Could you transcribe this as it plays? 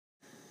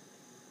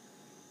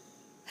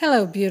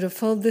Hello,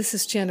 beautiful. This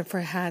is Jennifer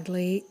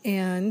Hadley,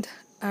 and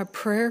our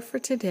prayer for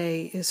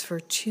today is for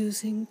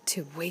choosing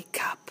to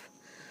wake up.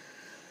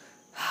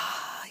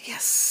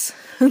 Yes.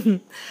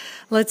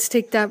 Let's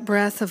take that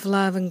breath of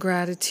love and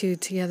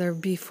gratitude together.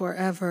 Be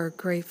forever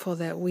grateful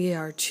that we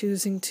are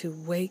choosing to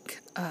wake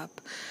up.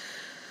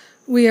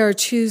 We are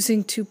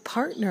choosing to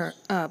partner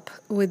up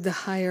with the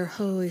higher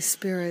Holy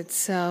Spirit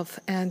self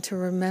and to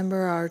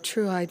remember our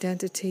true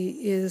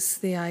identity is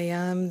the I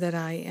am that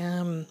I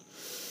am.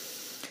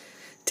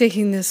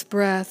 Taking this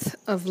breath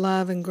of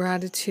love and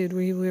gratitude,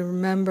 we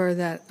remember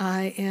that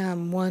I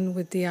am one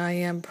with the I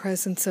am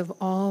presence of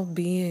all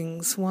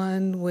beings,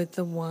 one with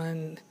the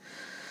one.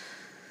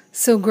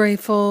 So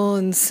grateful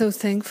and so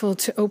thankful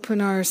to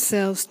open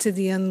ourselves to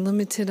the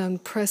unlimited,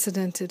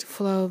 unprecedented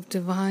flow of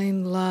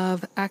divine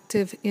love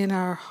active in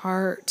our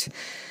heart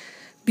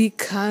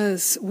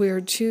because we're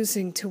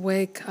choosing to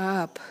wake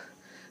up.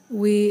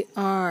 We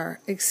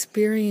are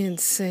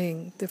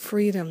experiencing the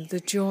freedom, the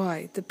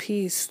joy, the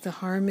peace, the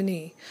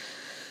harmony.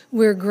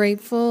 We're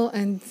grateful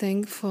and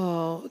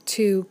thankful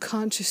to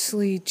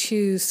consciously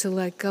choose to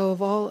let go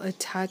of all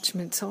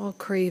attachments, all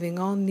craving,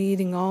 all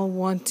needing, all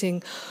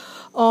wanting,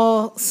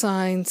 all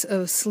signs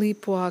of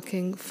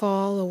sleepwalking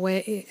fall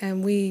away,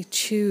 and we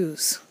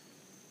choose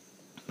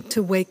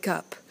to wake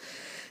up.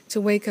 To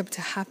wake up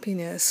to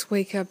happiness,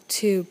 wake up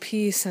to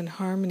peace and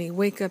harmony,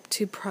 wake up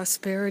to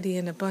prosperity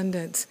and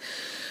abundance.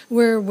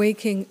 We're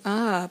waking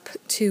up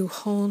to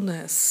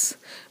wholeness.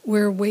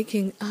 We're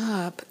waking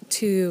up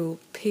to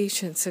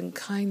patience and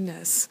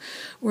kindness.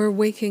 We're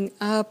waking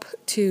up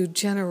to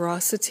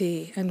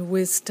generosity and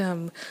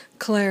wisdom,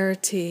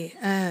 clarity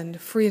and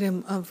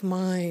freedom of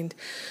mind.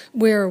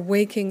 We're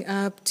waking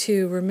up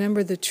to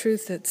remember the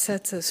truth that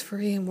sets us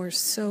free, and we're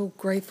so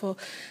grateful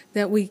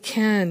that we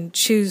can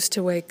choose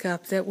to wake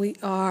up, that we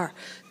are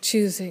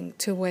choosing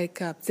to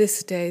wake up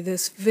this day,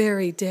 this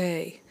very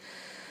day.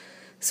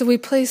 So we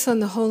place on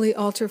the holy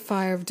altar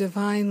fire of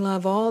divine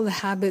love all the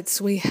habits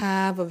we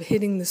have of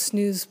hitting the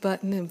snooze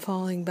button and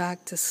falling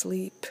back to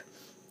sleep.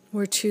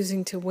 We're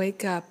choosing to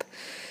wake up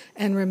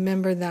and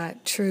remember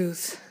that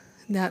truth,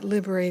 that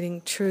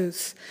liberating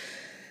truth.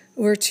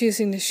 We're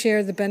choosing to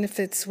share the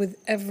benefits with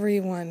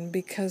everyone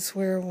because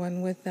we're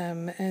one with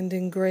them. And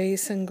in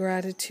grace and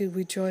gratitude,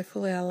 we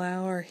joyfully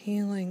allow our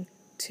healing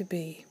to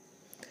be.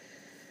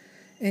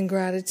 In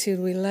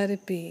gratitude, we let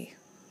it be.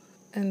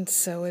 And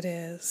so it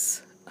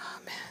is.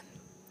 Amen.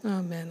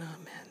 Amen.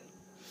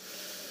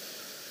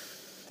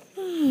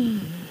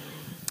 Amen.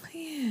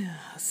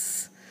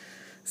 Yes.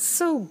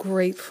 So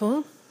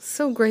grateful.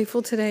 So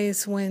grateful. Today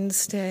is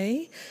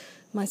Wednesday,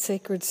 my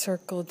Sacred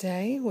Circle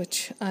Day,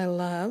 which I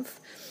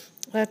love.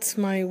 That's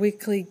my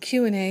weekly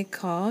Q&A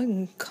call. You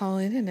can call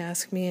in and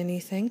ask me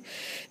anything.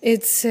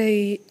 It's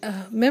a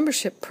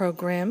membership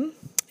program.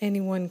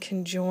 Anyone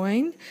can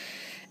join.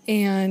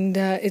 And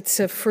it's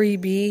a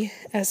freebie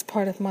as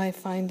part of my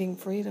Finding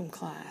Freedom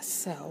class.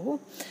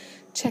 So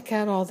check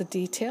out all the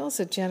details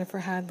at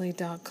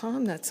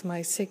jenniferhadley.com. That's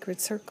my Sacred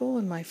Circle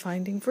and my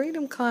Finding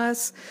Freedom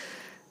class.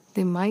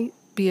 They might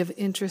be of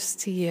interest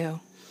to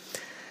you.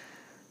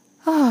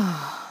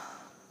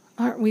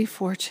 Aren't we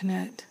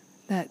fortunate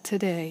that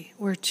today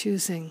we're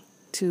choosing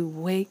to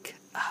wake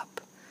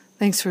up?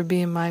 Thanks for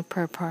being my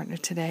prayer partner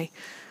today.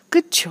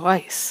 Good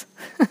choice.